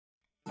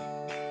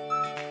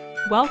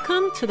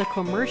Welcome to the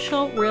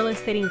Commercial Real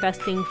Estate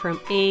Investing from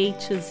A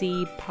to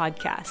Z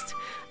podcast.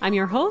 I'm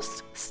your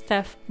host,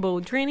 Steph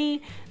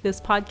Boldrini.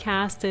 This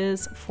podcast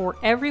is for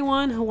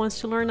everyone who wants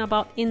to learn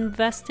about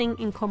investing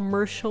in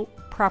commercial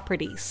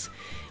properties.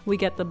 We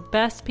get the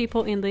best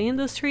people in the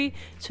industry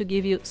to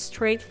give you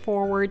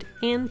straightforward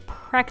and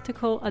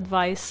practical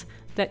advice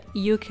that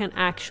you can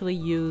actually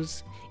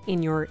use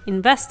in your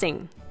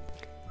investing.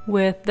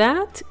 With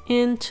that,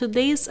 in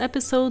today's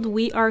episode,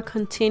 we are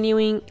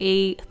continuing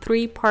a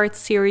 3-part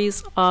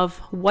series of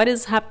what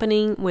is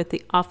happening with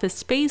the office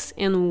space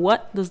and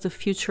what does the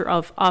future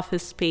of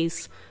office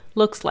space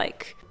looks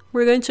like.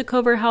 We're going to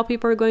cover how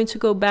people are going to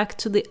go back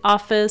to the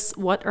office,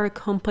 what are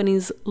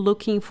companies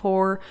looking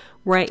for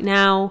right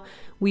now.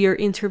 We are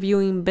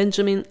interviewing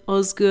Benjamin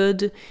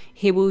Osgood.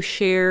 He will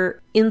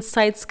share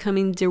insights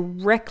coming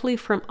directly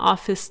from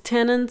office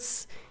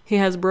tenants. He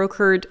has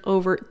brokered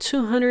over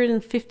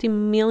 $250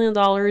 million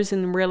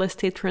in real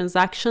estate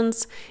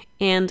transactions,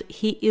 and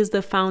he is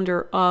the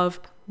founder of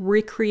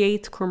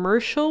Recreate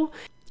Commercial,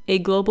 a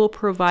global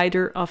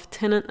provider of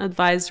tenant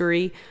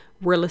advisory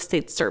real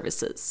estate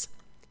services.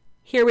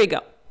 Here we go.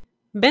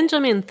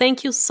 Benjamin,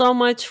 thank you so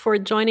much for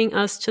joining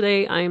us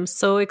today. I am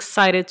so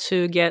excited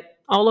to get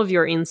all of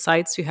your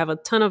insights. You have a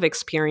ton of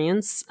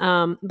experience.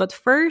 But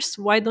first,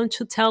 why don't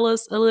you tell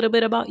us a little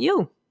bit about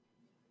you?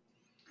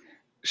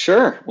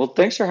 Sure. Well,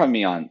 thanks for having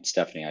me on,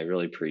 Stephanie. I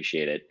really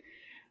appreciate it.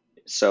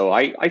 So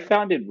I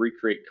founded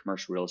Recreate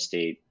Commercial Real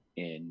Estate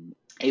in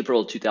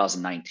April of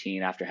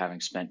 2019 after having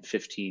spent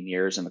 15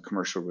 years in the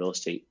commercial real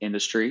estate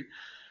industry.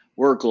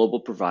 We're a global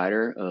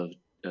provider of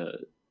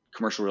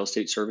commercial real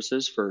estate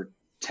services for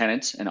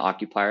tenants and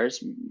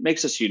occupiers.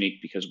 Makes us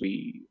unique because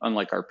we,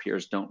 unlike our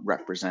peers, don't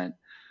represent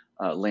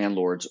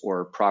landlords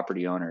or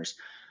property owners.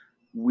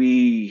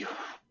 We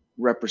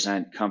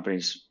represent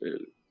companies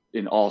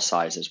in all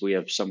sizes. We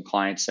have some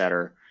clients that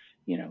are,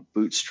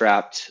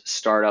 bootstrapped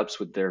startups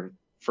with their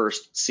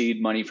first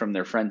seed money from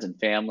their friends and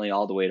family,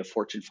 all the way to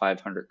Fortune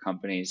 500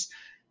 companies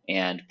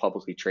and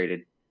publicly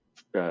traded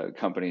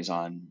companies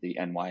on the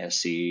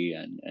NYSE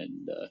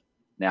and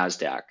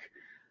NASDAQ.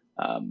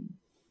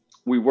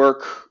 We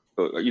work,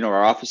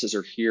 our offices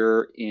are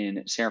here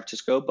in San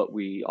Francisco, but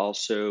we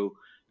also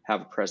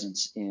have a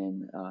presence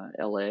in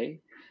LA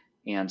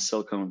and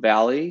Silicon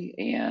Valley,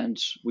 and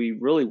we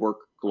really work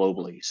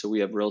globally. So we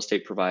have real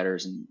estate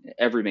providers in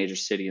every major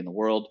city in the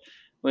world,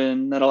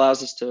 and that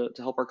allows us to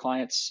help our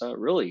clients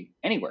really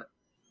anywhere.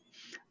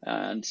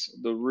 And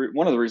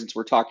one of the reasons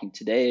we're talking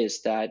today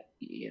is that,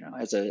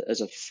 as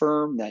a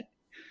firm that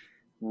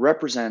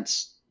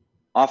represents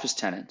office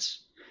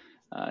tenants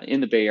in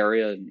the Bay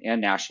Area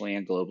and nationally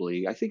and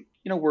globally, I think,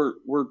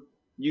 we're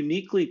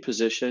uniquely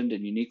positioned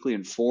and uniquely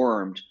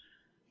informed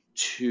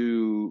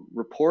to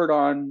report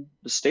on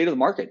the state of the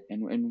market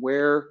and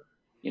where,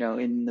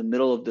 in the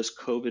middle of this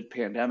COVID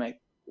pandemic,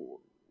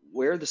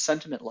 where the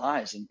sentiment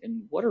lies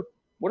and what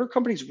are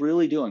companies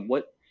really doing?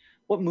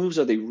 What moves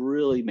are they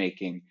really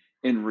making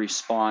in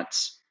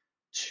response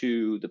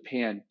to the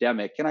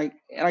pandemic? And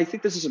I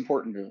think this is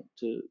important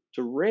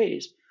to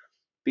raise,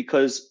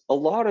 because a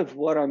lot of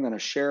what I'm going to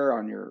share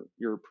on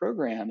your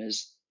program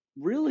is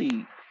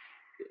really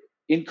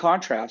in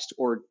contrast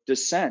or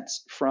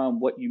dissents from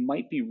what you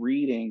might be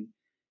reading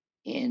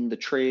in the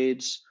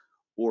trades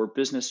or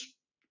business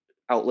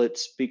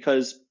outlets,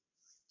 because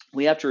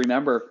we have to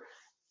remember,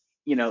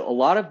 a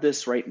lot of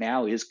this right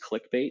now is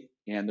clickbait,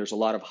 and there's a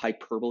lot of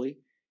hyperbole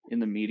in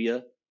the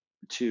media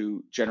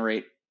to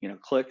generate,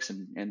 clicks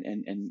and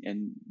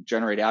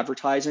generate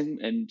advertising.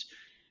 And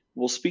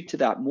we'll speak to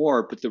that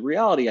more. But the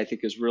reality, I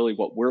think, is really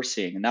what we're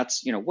seeing. And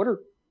that's,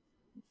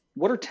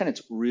 what are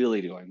tenants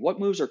really doing? What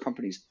moves are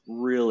companies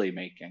really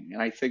making?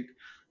 And I think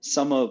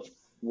some of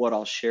what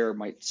I'll share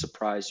might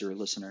surprise your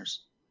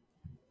listeners.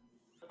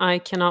 I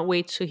cannot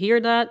wait to hear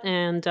that.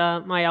 And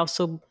I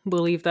also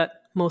believe that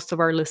most of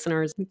our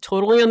listeners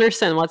totally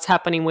understand what's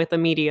happening with the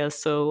media.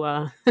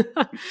 So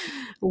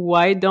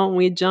why don't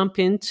we jump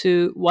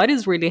into what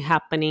is really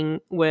happening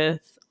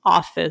with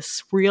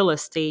office real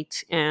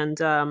estate,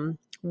 and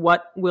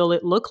what will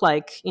it look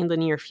like in the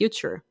near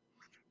future,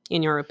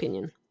 in your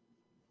opinion?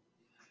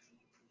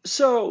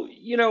 So,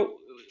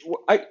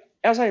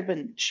 as I've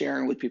been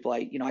sharing with people,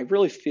 I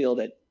really feel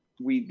that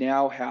we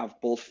now have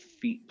both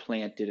feet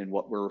planted in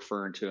what we're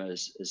referring to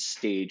as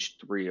stage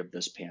 3 of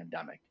this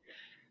pandemic.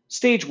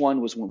 Stage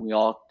 1 was when we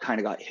all kind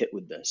of got hit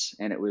with this,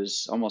 and it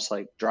was almost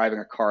like driving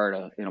a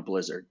car in a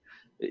blizzard.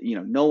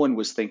 No one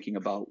was thinking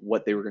about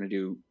what they were going to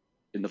do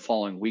in the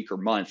following week or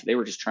month. They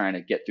were just trying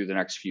to get through the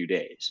next few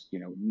days.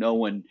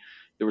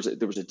 There was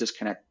a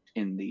disconnect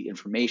in the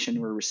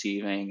information we're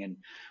receiving,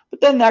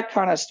 but then that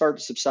kind of started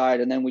to subside,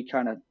 and then we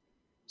kind of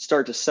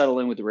start to settle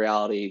in with the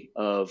reality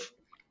of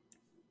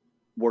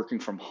working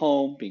from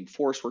home, being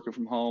forced working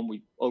from home.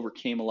 We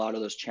overcame a lot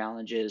of those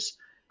challenges,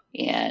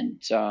 and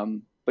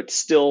but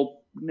still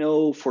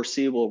no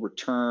foreseeable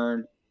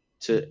return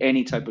to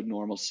any type of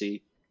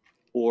normalcy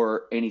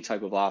or any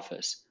type of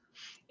office.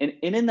 And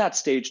in that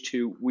stage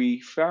 2, we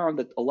found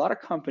that a lot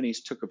of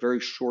companies took a very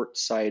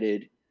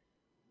short-sighted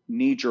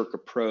knee-jerk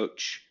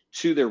approach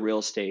to their real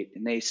estate,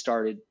 and they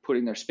started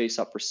putting their space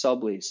up for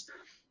sublease.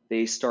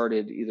 They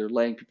started either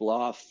laying people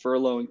off,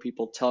 furloughing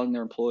people, telling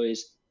their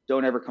employees,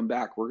 don't ever come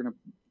back. We're going to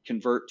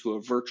convert to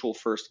a virtual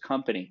first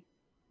company,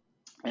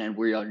 and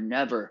we are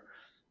never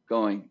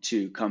going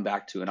to come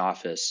back to an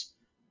office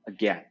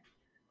again.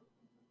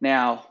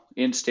 Now,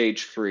 in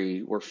stage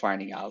 3, we're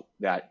finding out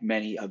that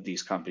many of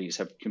these companies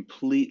have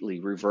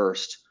completely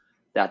reversed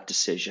that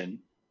decision.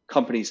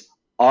 Companies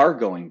are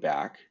going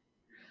back,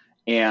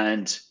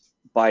 and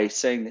by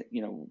saying that,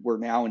 we're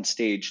now in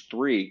stage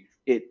 3,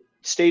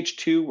 stage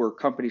 2, where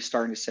companies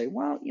starting to say,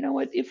 well, you know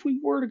what, if we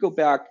were to go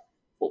back,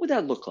 what would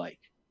that look like?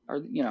 Are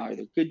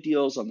there good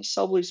deals on the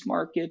sublease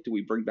market? Do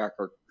we bring back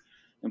our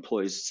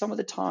employees some of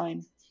the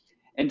time?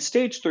 And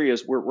stage 3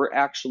 is we're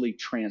actually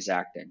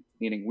transacting,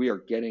 meaning we are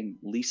getting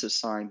leases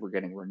signed, we're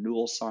getting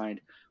renewals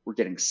signed, we're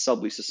getting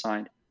subleases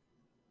signed.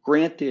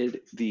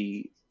 Granted,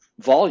 the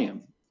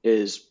volume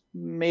is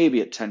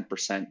maybe at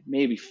 10%,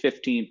 maybe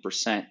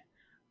 15%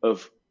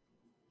 of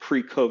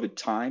pre-COVID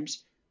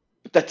times,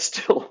 but that's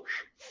still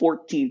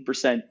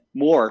 14%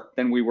 more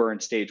than we were in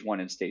stage 1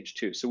 and stage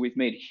 2. So we've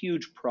made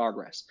huge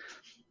progress.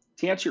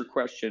 To answer your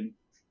question,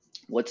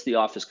 what's the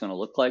office going to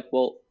look like?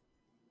 Well,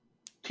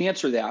 to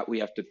answer that, we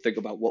have to think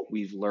about what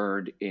we've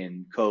learned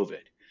in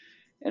COVID.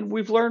 And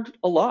we've learned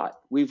a lot.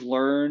 We've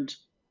learned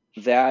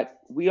that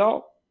we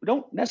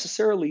don't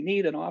necessarily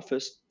need an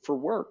office for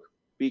work,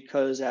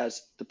 because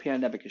as the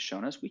pandemic has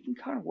shown us, we can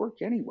kind of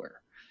work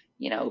anywhere.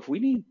 If we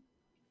need,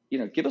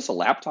 give us a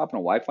laptop and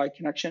a Wi-Fi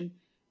connection,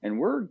 and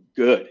we're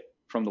good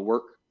from the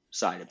work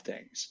side of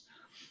things.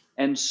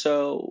 And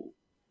so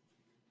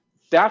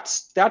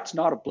that's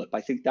not a blip.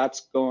 I think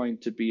that's going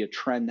to be a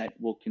trend that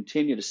we'll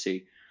continue to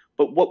see.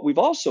 But what we've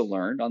also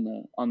learned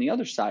on the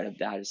other side of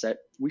that is that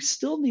we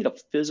still need a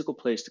physical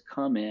place to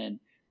come in,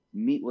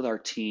 meet with our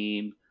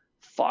team,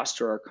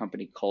 foster our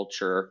company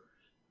culture.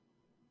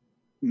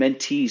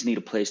 Mentees need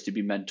a place to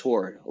be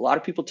mentored. A lot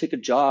of people take a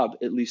job,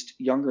 at least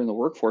younger in the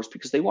workforce,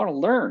 because they want to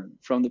learn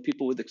from the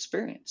people with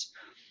experience.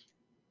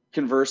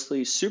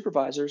 Conversely,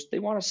 supervisors, they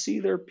want to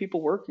see their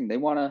people working. They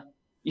want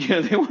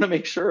to, they want to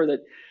make sure that,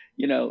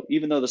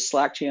 even though the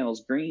Slack channel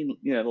is green,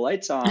 the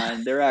light's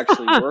on, they're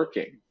actually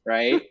working,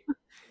 right?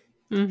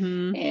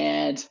 Mm-hmm.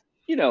 And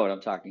you know what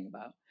I'm talking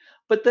about.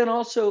 But then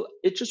also,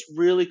 it just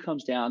really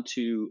comes down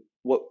to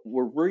what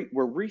we're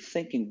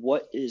rethinking.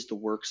 What is the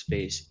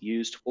workspace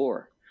used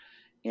for?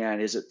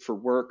 And is it for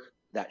work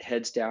that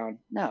heads down?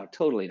 No,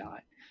 totally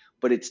not.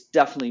 But it's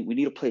definitely, we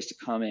need a place to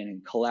come in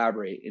and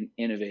collaborate and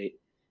innovate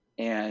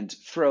and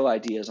throw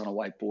ideas on a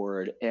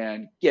whiteboard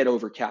and get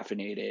over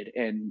caffeinated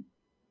and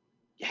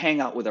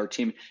hang out with our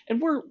team.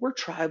 And we're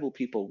tribal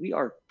people. We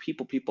are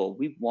people.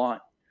 We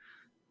want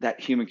that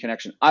human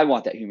connection. I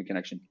want that human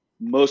connection.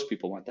 Most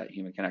people want that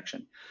human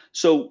connection.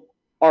 So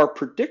our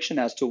prediction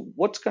as to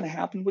what's going to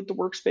happen with the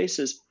workspace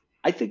is,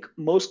 I think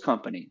most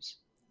companies,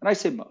 and I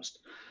say most,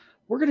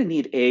 we're going to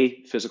need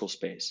a physical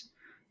space.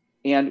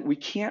 And we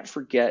can't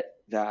forget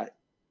that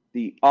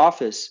the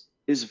office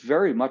is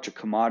very much a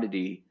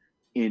commodity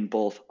in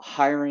both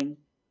hiring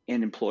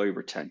and employee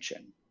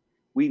retention.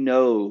 We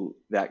know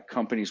that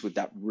companies with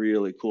that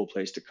really cool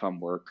place to come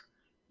work,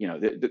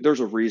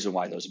 there's a reason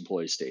why those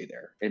employees stay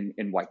there,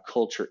 and why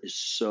culture is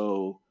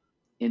so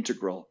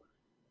integral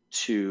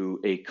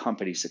to a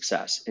company's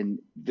success. And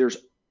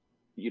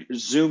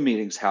Zoom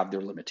meetings have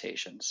their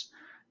limitations.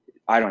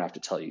 I don't have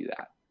to tell you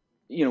that.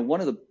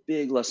 One of the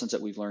big lessons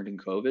that we've learned in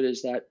COVID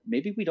is that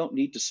maybe we don't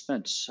need to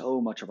spend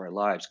so much of our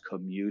lives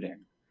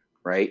commuting,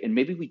 right? And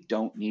maybe we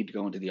don't need to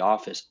go into the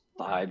office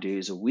 5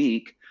 days a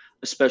week,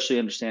 especially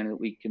understanding that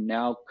we can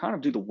now kind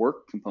of do the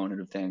work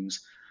component of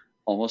things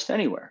almost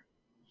anywhere.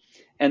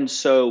 And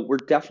so we're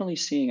definitely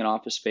seeing an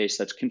office space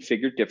that's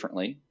configured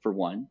differently, for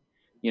one.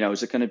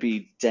 Is it going to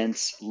be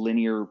dense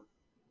linear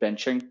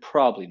benching?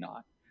 Probably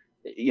not.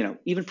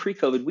 Even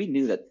pre-COVID, we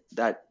knew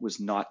that was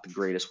not the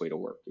greatest way to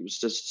work. It was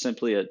just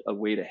simply a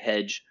way to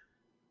hedge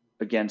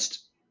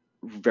against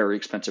very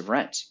expensive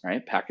rents,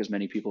 right? Pack as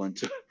many people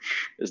into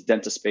as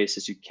dense a space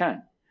as you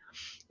can.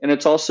 And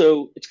it's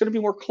going to be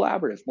more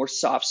collaborative, more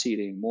soft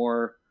seating,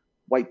 more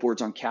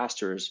whiteboards on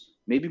casters,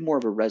 maybe more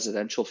of a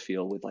residential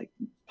feel with like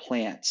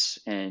plants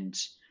and,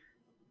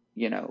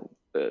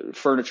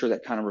 furniture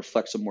that kind of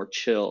reflects a more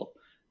chill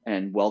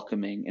and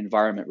welcoming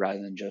environment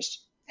rather than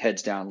just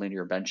heads down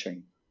linear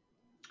benching.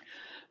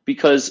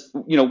 Because,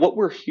 what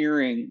we're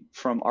hearing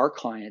from our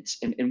clients,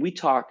 and we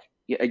talk,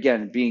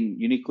 again, being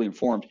uniquely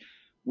informed,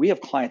 we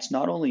have clients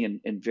not only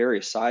in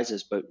various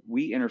sizes, but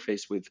we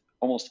interface with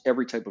almost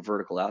every type of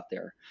vertical out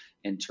there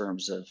in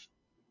terms of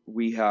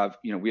we have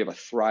a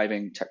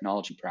thriving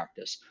technology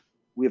practice.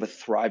 We have a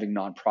thriving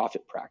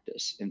nonprofit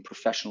practice and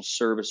professional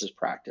services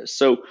practice.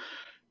 So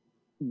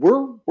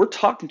we're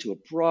talking to a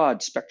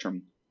broad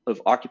spectrum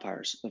of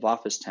occupiers, of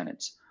office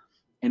tenants.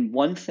 And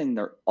one thing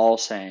they're all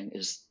saying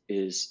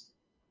is,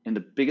 and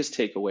the biggest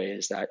takeaway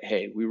is that,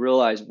 hey, we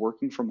realize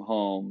working from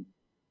home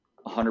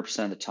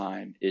 100% of the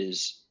time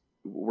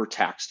we're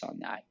taxed on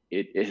that.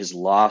 It has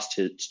lost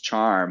its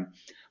charm,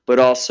 but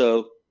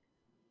also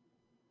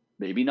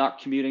Maybe not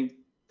commuting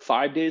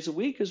 5 days a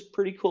week is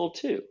pretty cool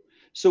too.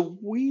 So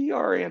we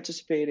are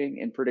anticipating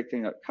and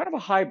predicting a kind of a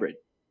hybrid,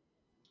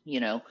 you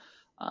know,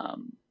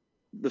 um,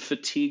 the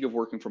fatigue of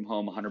working from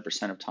home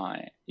 100% of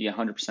time,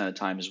 100% of the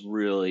time has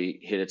really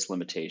hit its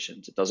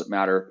limitations. It doesn't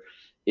matter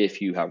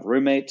if you have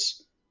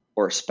roommates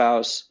or a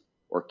spouse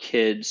or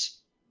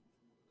kids.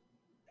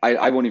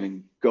 I won't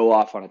even go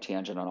off on a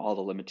tangent on all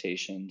the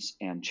limitations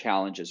and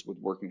challenges with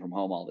working from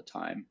home all the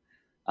time,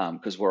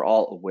 because we're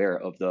all aware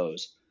of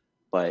those.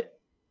 But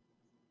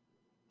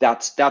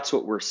that's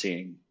what we're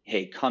seeing.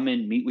 Hey, come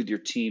in, meet with your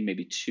team,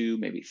 maybe 2,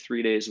 maybe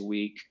 3 days a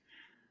week,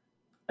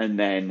 and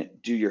then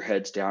do your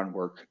heads down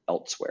work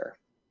elsewhere.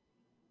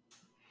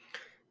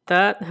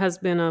 That has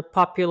been a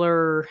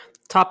popular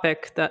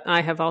topic that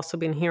I have also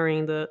been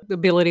hearing, the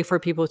ability for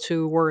people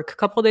to work a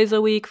couple days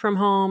a week from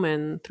home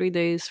and 3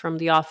 days from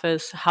the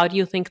office. How do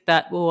you think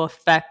that will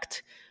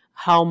affect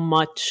how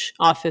much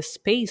office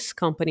space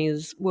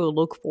companies will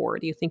look for?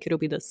 Do you think it'll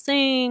be the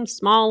same,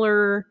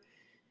 smaller?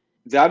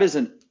 That is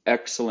an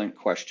excellent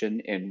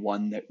question and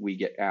one that we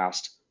get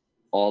asked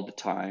all the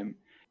time.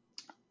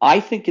 I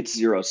think it's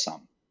zero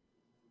sum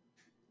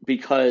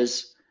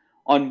because,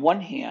 on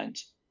one hand,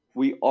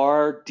 we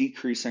are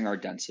decreasing our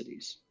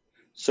densities.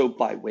 So,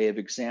 by way of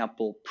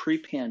example, pre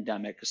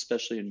pandemic,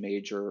 especially in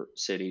major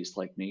cities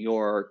like New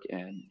York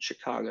and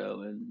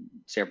Chicago and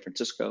San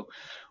Francisco,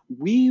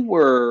 we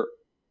were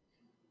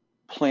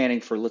planning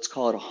for, let's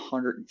call it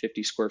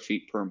 150 square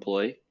feet per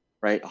employee,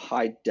 right? A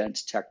high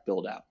dense tech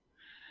build out,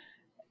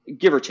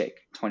 give or take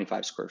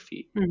 25 square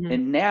feet. Hmm.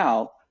 And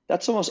now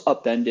that's almost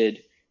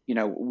upended.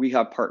 We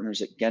have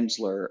partners at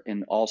Gensler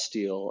and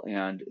Allsteel,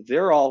 and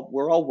we're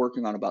all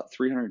working on about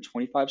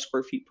 325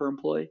 square feet per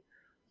employee,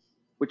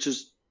 which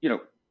is,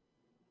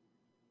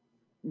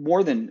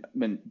 more than,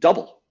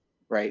 double,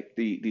 right?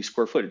 The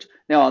square footage.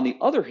 Now, on the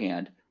other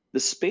hand,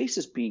 the space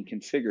is being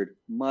configured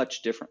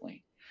much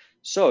differently.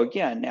 So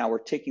again, now we're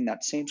taking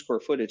that same square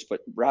footage,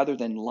 but rather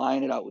than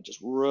line it out with just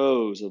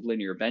rows of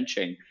linear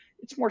benching,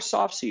 it's more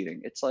soft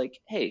seating. It's like,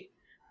 hey,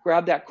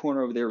 grab that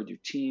corner over there with your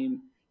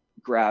team,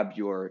 grab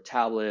your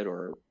tablet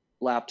or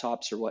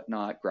laptops or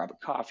whatnot, grab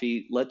a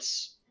coffee.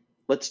 Let's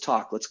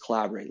talk, let's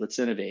collaborate, let's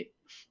innovate,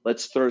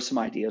 let's throw some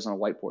ideas on a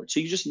whiteboard.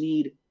 So you just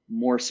need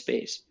more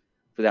space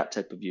for that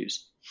type of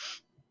use.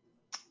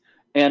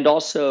 And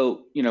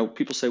also,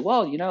 people say,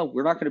 well,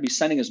 we're not going to be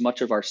sending as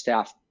much of our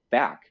staff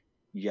back.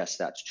 Yes,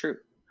 that's true.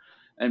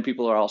 And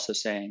people are also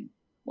saying,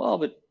 well,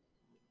 but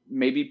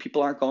maybe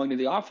people aren't going to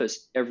the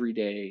office every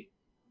day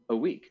a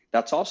week.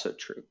 That's also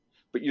true.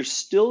 But you're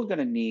still going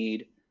to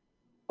need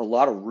a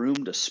lot of room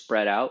to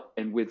spread out.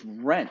 And with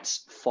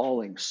rents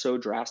falling so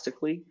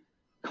drastically,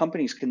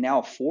 companies can now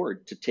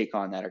afford to take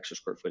on that extra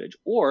square footage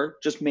or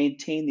just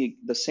maintain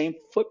the same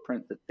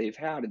footprint that they've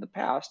had in the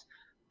past,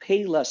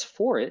 pay less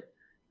for it,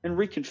 and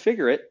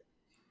reconfigure it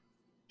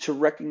to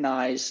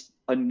recognize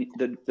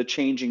the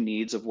changing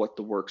needs of what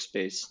the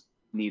workspace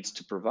needs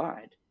to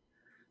provide.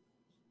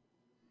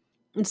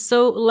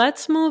 So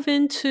let's move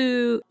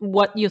into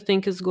what you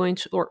think is going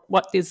to, or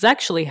what is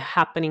actually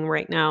happening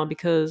right now,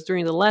 because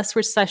during the last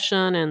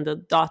recession and the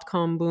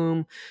dot-com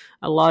boom,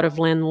 a lot of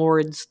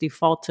landlords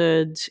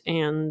defaulted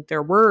and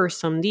there were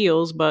some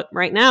deals, but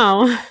right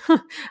now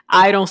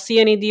I don't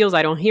see any deals.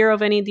 I don't hear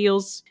of any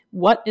deals.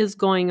 What is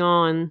going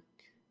on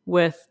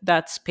with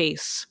that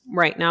space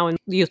right now? And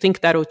do you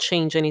think that'll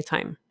change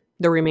anytime,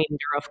 the remainder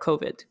of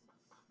COVID?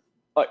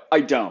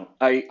 I don't.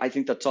 I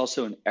think that's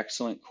also an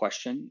excellent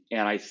question.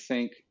 And I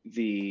think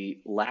the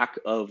lack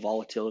of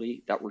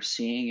volatility that we're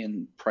seeing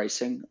in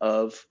pricing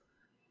of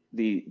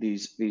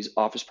these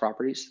office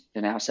properties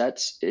and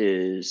assets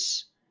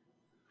is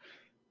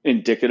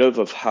indicative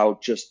of how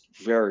just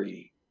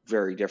very,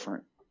 very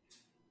different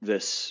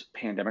this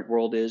pandemic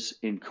world is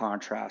in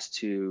contrast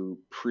to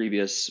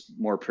previous,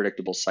 more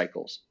predictable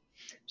cycles.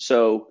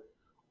 So,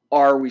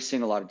 are we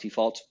seeing a lot of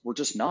defaults? We're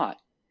just not,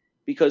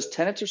 because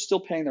tenants are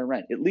still paying their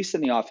rent, at least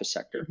in the office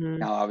sector. Mhm.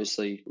 Now,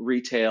 obviously,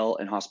 retail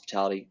and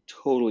hospitality,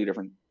 totally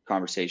different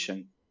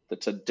conversation.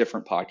 That's a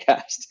different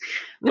podcast.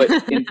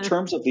 But in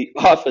terms of the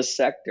office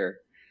sector,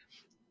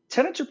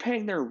 tenants are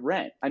paying their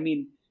rent. I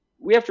mean,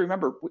 we have to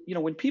remember,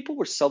 when people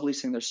were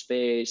subleasing their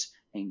space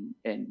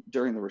and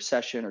during the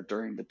recession or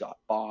during the dot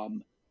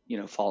bomb,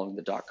 following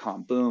the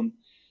dot-com boom,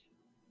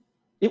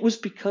 it was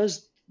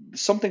because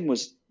something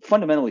was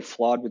fundamentally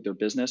flawed with their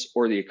business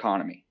or the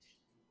economy.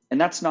 And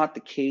that's not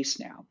the case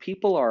now.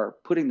 People are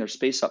putting their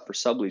space up for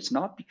sublease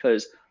not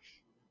because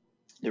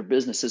their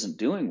business isn't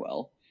doing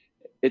well.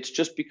 It's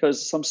just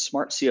because some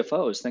smart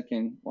CFO is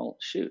thinking, well,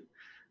 shoot,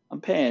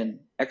 I'm paying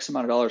X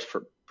amount of dollars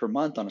per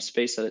month on a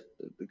space that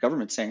the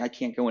government's saying I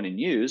can't go in and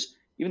use,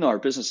 even though our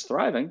business is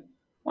thriving.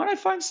 Why don't I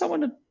find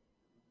someone to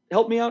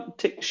help me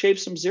out and shave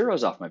some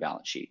zeros off my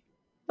balance sheet?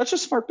 That's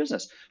just smart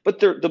business. But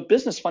the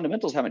business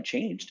fundamentals haven't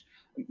changed.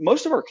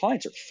 Most of our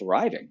clients are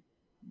thriving.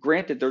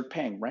 Granted, they're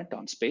paying rent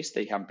on space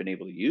they haven't been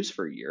able to use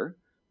for a year,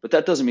 but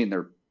that doesn't mean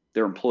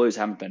their employees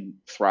haven't been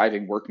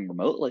thriving working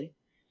remotely.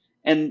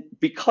 And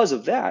because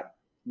of that,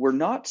 we're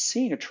not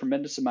seeing a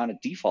tremendous amount of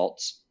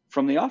defaults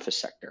from the office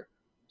sector.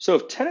 So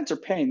if tenants are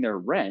paying their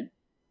rent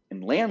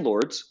and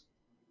landlords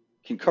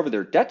can cover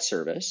their debt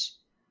service,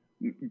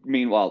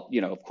 meanwhile,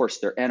 of course,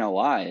 their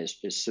NOI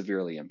is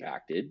severely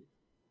impacted,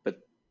 but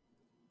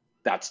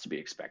that's to be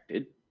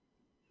expected.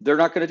 They're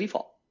not going to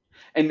default.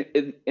 And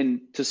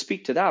to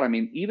speak to that, I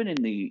mean, even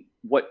in the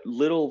what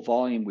little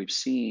volume we've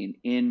seen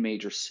in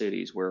major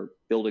cities where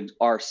buildings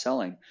are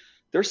selling,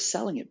 they're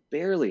selling at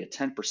barely a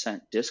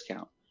 10%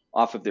 discount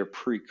off of their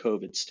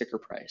pre-COVID sticker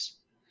price.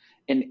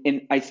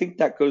 And I think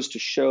that goes to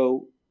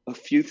show a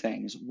few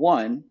things.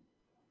 One,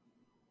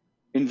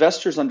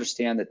 investors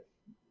understand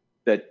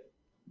that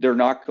they're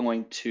not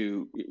going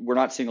to, we're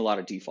not seeing a lot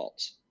of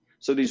defaults.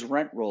 So these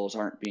rent rolls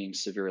aren't being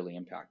severely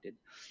impacted.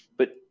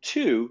 But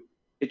two,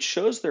 it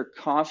shows their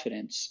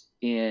confidence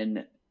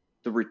in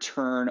the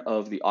return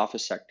of the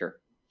office sector.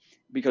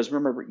 Because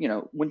remember,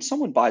 when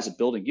someone buys a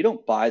building, you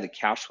don't buy the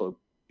cash flow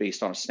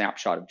based on a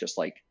snapshot of just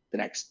like the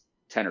next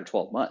 10 or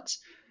 12 months.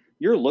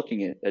 You're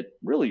looking at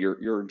really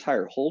your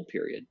entire hold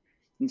period.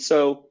 And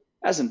so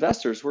as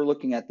investors, we're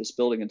looking at this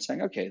building and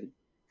saying, okay,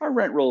 our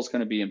rent roll is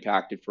going to be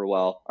impacted for a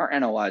while. Our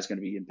NOI is going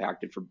to be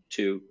impacted for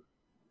 2,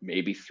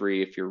 maybe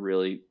 3 if you're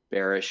really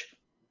bearish.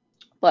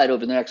 But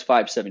over the next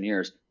 5-7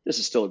 years, this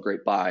is still a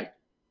great buy.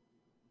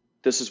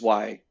 This is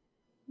why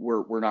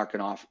we're not going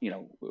to offer,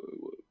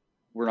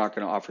 we're not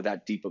going to offer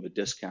that deep of a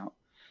discount.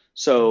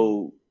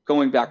 So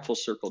going back full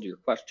circle to your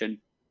question,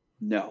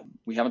 no,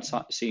 we haven't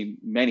seen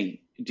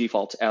many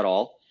defaults at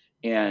all,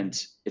 and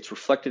it's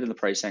reflected in the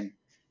pricing.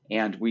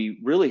 And we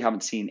really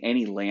haven't seen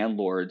any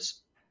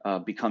landlords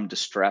become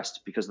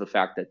distressed because of the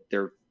fact that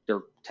their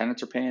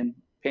tenants are paying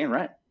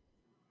rent.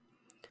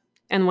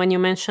 And when you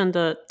mentioned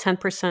the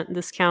 10%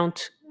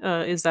 discount,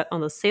 is that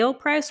on the sale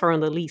price or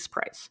on the lease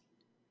price?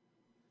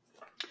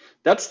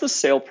 That's the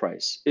sale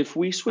price. If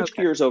we switch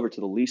gears over to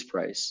the lease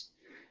price,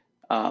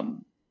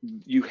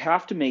 you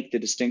have to make the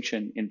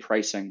distinction in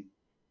pricing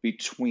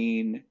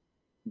between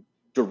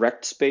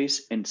direct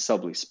space and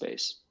sublease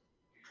space.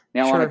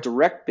 Now, on a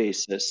direct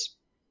basis,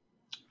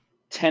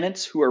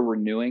 tenants who are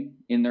renewing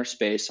in their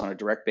space on a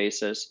direct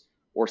basis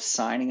or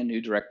signing a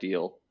new direct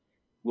deal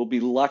will be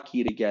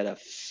lucky to get a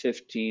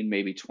 15,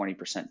 maybe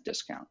 20%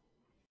 discount.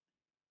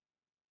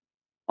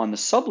 On the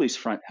sublease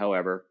front,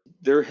 however,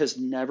 there has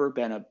never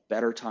been a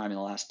better time in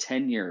the last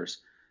 10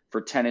 years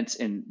for tenants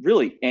in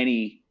really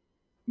any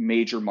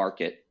major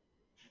market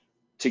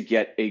to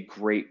get a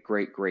great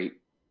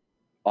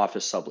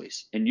office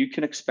sublease. And you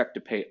can expect to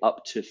pay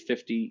up to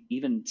 50,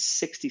 even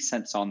 60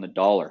 cents on the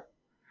dollar,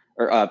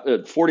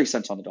 or 40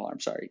 cents on the dollar, I'm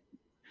sorry.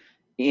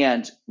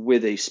 And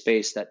with a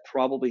space that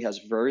probably has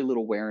very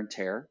little wear and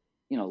tear.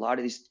 A lot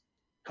of these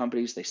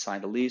companies, they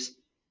signed a lease,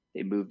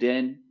 they moved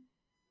in,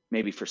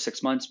 maybe for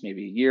 6 months,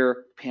 maybe a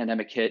year,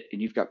 pandemic hit,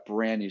 and you've got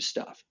brand new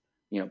stuff,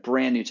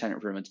 brand new tenant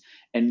improvements.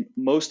 And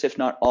most, if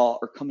not all,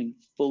 are coming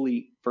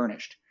fully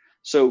furnished.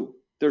 So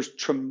there's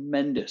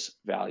tremendous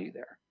value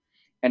there.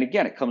 And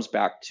again, it comes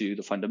back to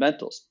the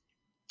fundamentals.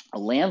 A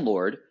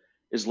landlord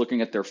is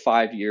looking at their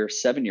 5-year,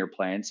 7-year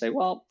plan and say,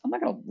 well, I'm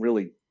not going to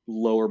really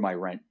lower my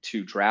rent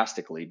too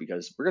drastically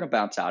because we're going to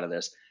bounce out of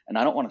this. And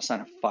I don't want to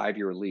sign a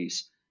 5-year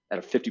lease at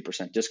a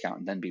 50% discount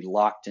and then be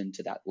locked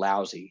into that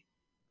lousy,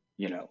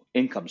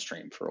 income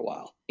stream for a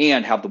while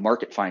and have the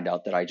market find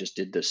out that I just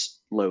did this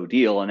low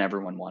deal and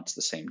everyone wants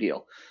the same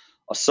deal.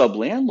 A sub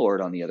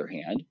landlord, on the other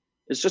hand,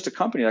 is just a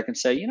company that can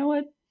say, you know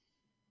what,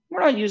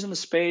 we're not using the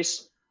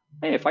space.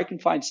 Hey, if I can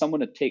find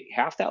someone to take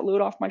half that load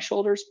off my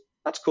shoulders,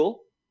 that's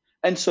cool.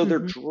 And so they're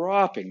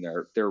dropping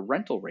their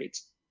rental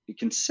rates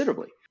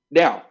considerably.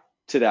 Now,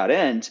 to that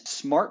end,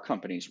 smart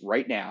companies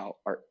right now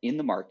are in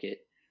the market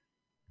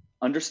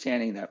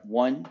understanding that,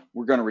 one,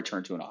 we're going to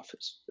return to an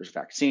office. There's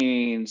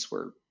vaccines,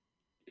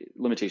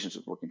 limitations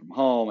with working from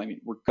home. I mean,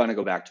 we're going to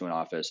go back to an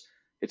office.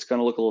 It's going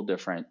to look a little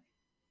different,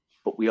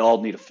 but we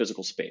all need a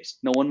physical space.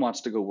 No one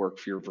wants to go work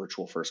for your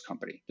virtual first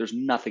company. There's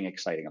nothing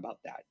exciting about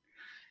that.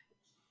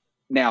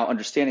 Now,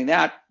 understanding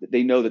that,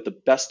 they know that the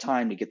best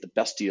time to get the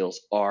best deals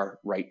are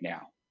right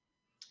now,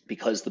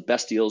 because the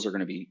best deals are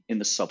going to be in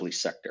the sublease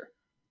sector.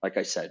 Like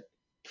I said,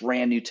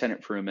 brand new tenant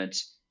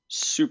improvements,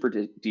 super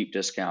deep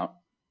discount,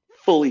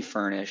 fully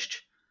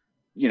furnished,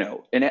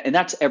 and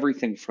that's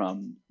everything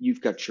from,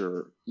 you've got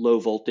your low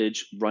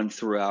voltage run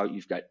throughout,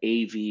 you've got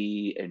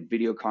AV and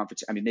video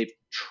conference. I mean, they've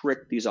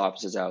tricked these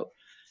offices out,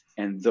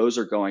 and those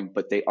are going,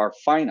 but they are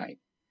finite.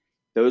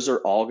 Those are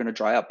all going to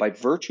dry up by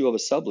virtue of a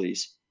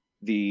sublease.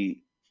 The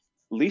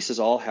leases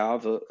all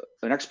have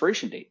an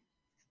expiration date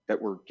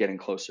that we're getting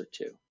closer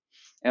to.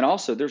 And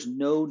also, there's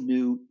no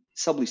new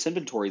sublease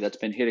inventory that's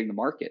been hitting the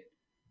market.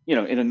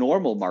 In a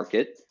normal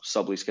market,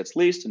 sublease gets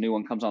leased, a new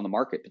one comes on the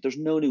market, but there's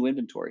no new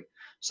inventory.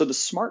 So the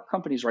smart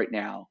companies right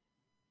now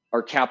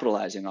are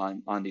capitalizing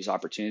on these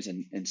opportunities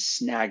and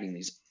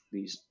snagging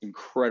these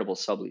incredible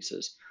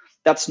subleases.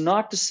 That's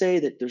not to say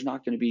that there's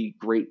not going to be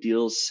great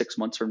deals 6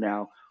 months from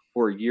now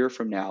or a year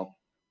from now,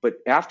 but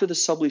after the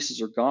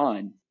subleases are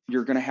gone,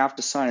 you're going to have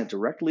to sign a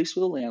direct lease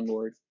with a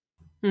landlord,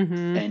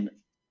 and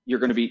you're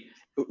going to be,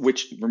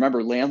 which,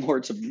 remember,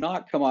 landlords have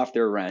not come off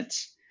their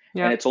rents.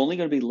 And it's only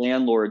going to be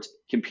landlords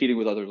competing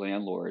with other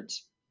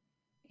landlords.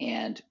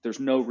 And there's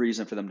no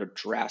reason for them to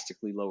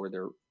drastically lower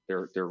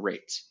their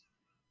rates.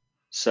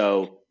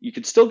 So you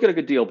can still get a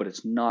good deal, but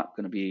it's not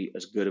going to be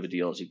as good of a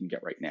deal as you can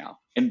get right now.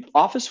 And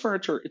office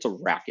furniture, it's a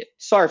racket.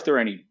 Sorry if there are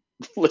any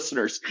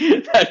listeners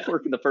that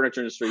work in the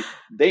furniture industry.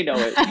 They know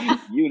it,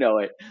 you know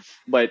it.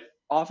 But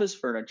office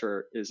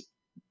furniture is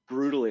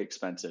brutally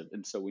expensive.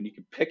 And so when you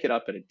can pick it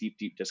up at a deep,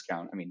 deep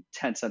discount, I mean,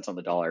 10 cents on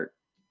the dollar,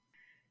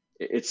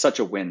 it's such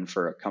a win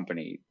for a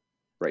company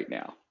right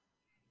now.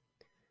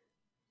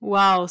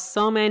 Wow,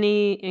 so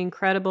many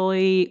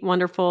incredibly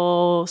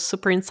wonderful,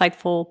 super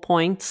insightful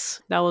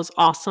points. That was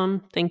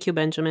awesome. Thank you,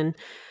 Benjamin.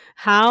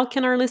 How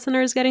can our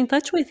listeners get in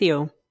touch with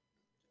you?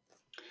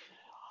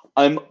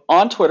 I'm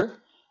on Twitter,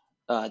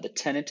 the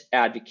Tenant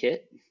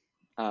Advocate.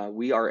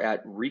 We are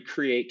at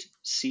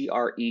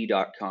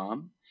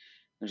recreatecre.com.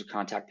 There's a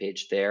contact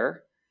page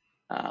there.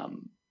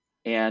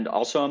 And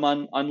also I'm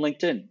on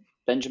LinkedIn,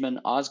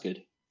 Benjamin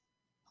Osgood.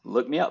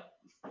 Look me up.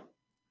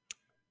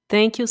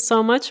 Thank you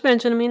so much,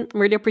 Benjamin.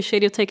 Really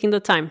appreciate you taking the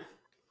time.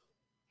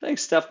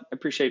 Thanks, Steph. I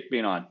appreciate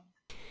being on.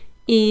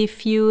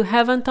 If you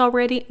haven't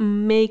already,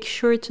 make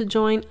sure to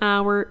join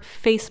our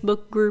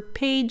Facebook group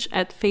page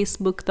at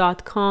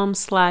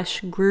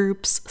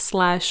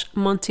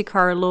facebook.com/groups/Monte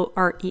Carlo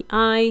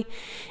REI.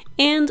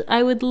 And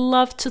I would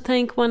love to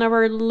thank one of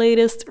our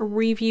latest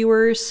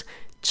reviewers,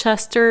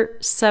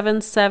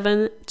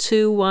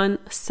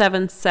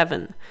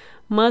 Chester772177.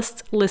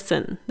 Must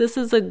listen. This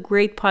is a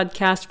great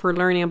podcast for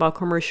learning about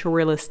commercial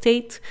real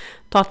estate,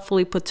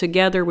 thoughtfully put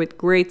together with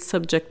great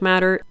subject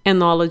matter and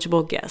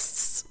knowledgeable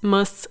guests.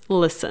 Must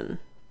listen.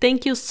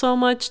 Thank you so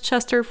much,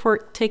 Chester, for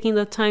taking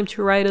the time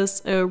to write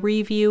us a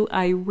review.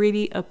 I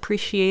really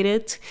appreciate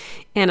it.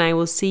 And I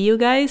will see you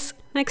guys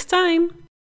next time.